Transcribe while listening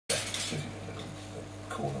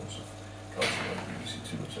corners of culture like BBC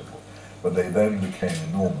Two and so forth. But they then became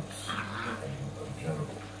enormous and general.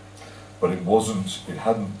 But it wasn't, it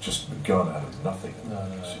hadn't just begun out of nothing in the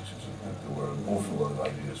 60s. There were an awful lot of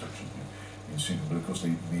ideas which had been seen. But of course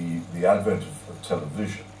the advent of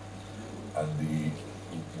television and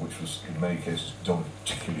which was in many cases dominated,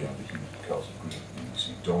 particularly under Hugh Carlton Green at the BBC,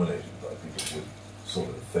 dominated by people with sort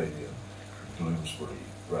of Fabian, Bloomsbury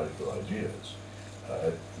radical ideas,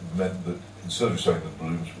 meant that instead of saying the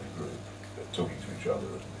Bloomsbury group talking to each other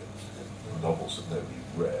in novels that nobody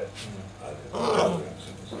read, and in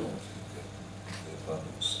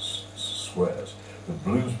abundance squares, the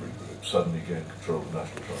Bloomsbury group suddenly gained control of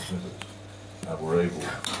national transmitters and were able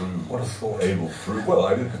through well,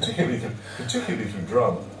 I mean, particularly through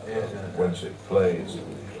drama, Wednesday plays, and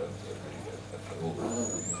all the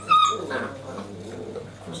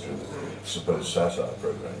Christian supposed satire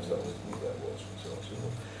programs that was,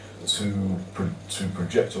 and so on, to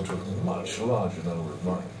project onto a much larger number of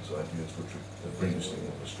minds ideas which had previously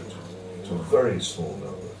been restricted to a very small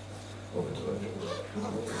number of intellectuals.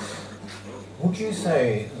 Would you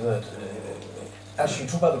say that, actually, you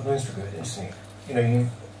talk about the Bloomsbury group, interesting, you know,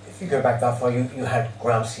 if you go back that far, you had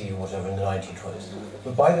Gramsci or whatever in the 1920s,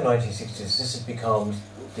 but by the 1960s this had become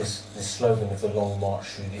this slogan of the long march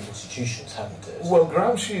through the institutions, hadn't it? Well,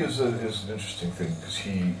 Gramsci is an interesting thing because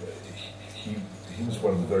he was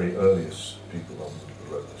one of the very earliest people on the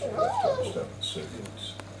revolutionary left to understand that the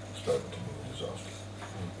Soviets experimenting with a disaster.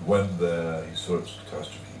 He went there, he saw it was a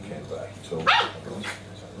catastrophe, he came back, he told me,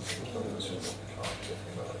 this is what we can't get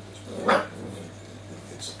about it.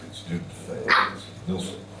 It's doomed to fail.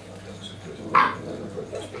 Nilsson,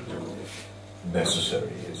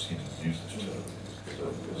 necessary is, he didn't use this term,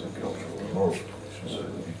 as a cultural and moral revolution, so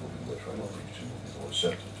the people who were trying to preach to were more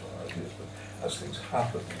receptive to our ideas. But as things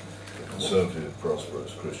happened, the conservative,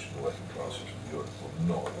 prosperous Christian working classes of Europe will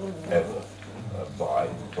not ever buy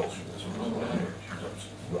Bolshevism. She was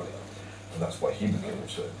absolutely right. And that's why he became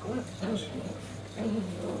so important, because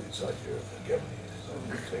his idea of hegemony and his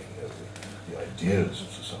idea of taking over the ideas of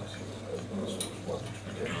society was one which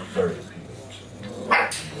became very appealing to the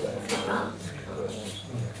left and the universities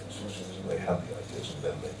in the 1960s. They had the ideas, and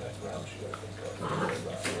then they met Gramsci, I think,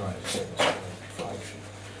 that flagship.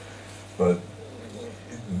 But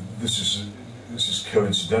this is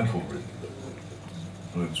coincidental, really, that the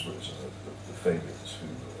Bloomsburys and the Fabians, who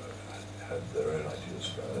had their own ideas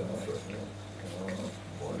about overthrowing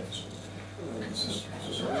morals and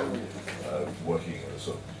systems, working in a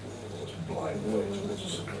sort of almost blind way towards a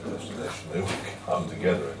similar destination. They all come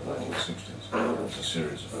together in the 1960s as a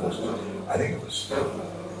series of forces. I think it was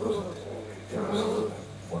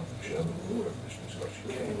one German revolutionaries who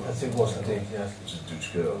actually came. Yes, it was indeed, yes. It was a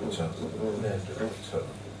Duschke on the turn of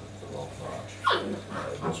the Long March.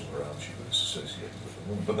 It wasn't around, she was associated with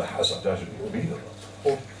them, but there has undoubtedly been a lot.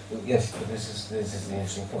 Well, yes, but this is the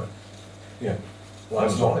interesting point. Yeah, well, I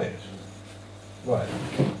was on it. Right.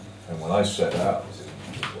 And when I set out,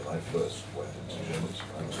 when I first went into journalism,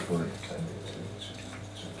 I was fully intending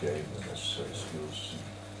to gain the necessary skills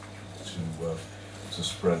to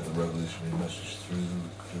spread the revolutionary message through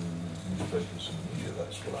newspapers and media.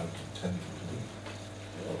 That's what I was intending to do.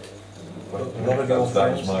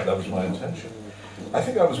 That was my intention. I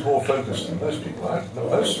think I was more focused than most people.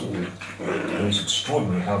 Most of it's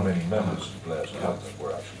extraordinary how many members of Blair's cabinet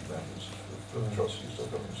were actually members of the trustees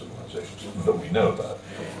of government organisations that we know about.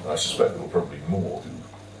 And I suspect there were probably more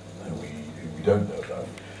who we don't know about.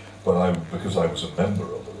 But because I was a member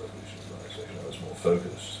of the revolutionary organisation, I was more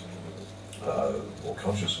focused, more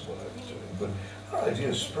conscious of what I was doing. But our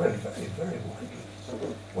ideas spread very, very widely.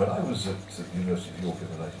 When I was at the University of York in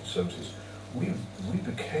the 1970s, we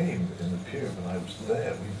became, in the period when I was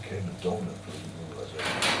there, we became a dominant political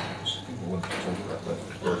organisation. Because people wanted to talk about that.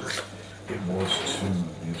 It was to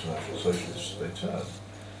the international socialists they turned.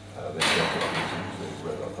 They checked our meetings, they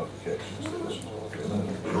read our publications, they listened to what we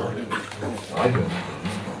were. I don't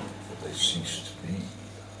believe that they ceased to be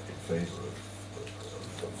in favour of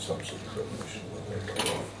some sort of revolution when they got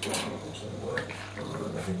off into the world.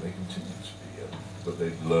 I think they continued to be, but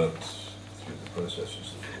they learnt through the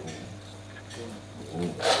processes that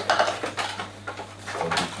all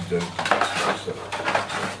if you don't do this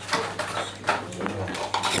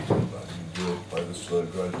you do it by the slow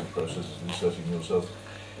gradual process of inserting yourself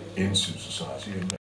into society.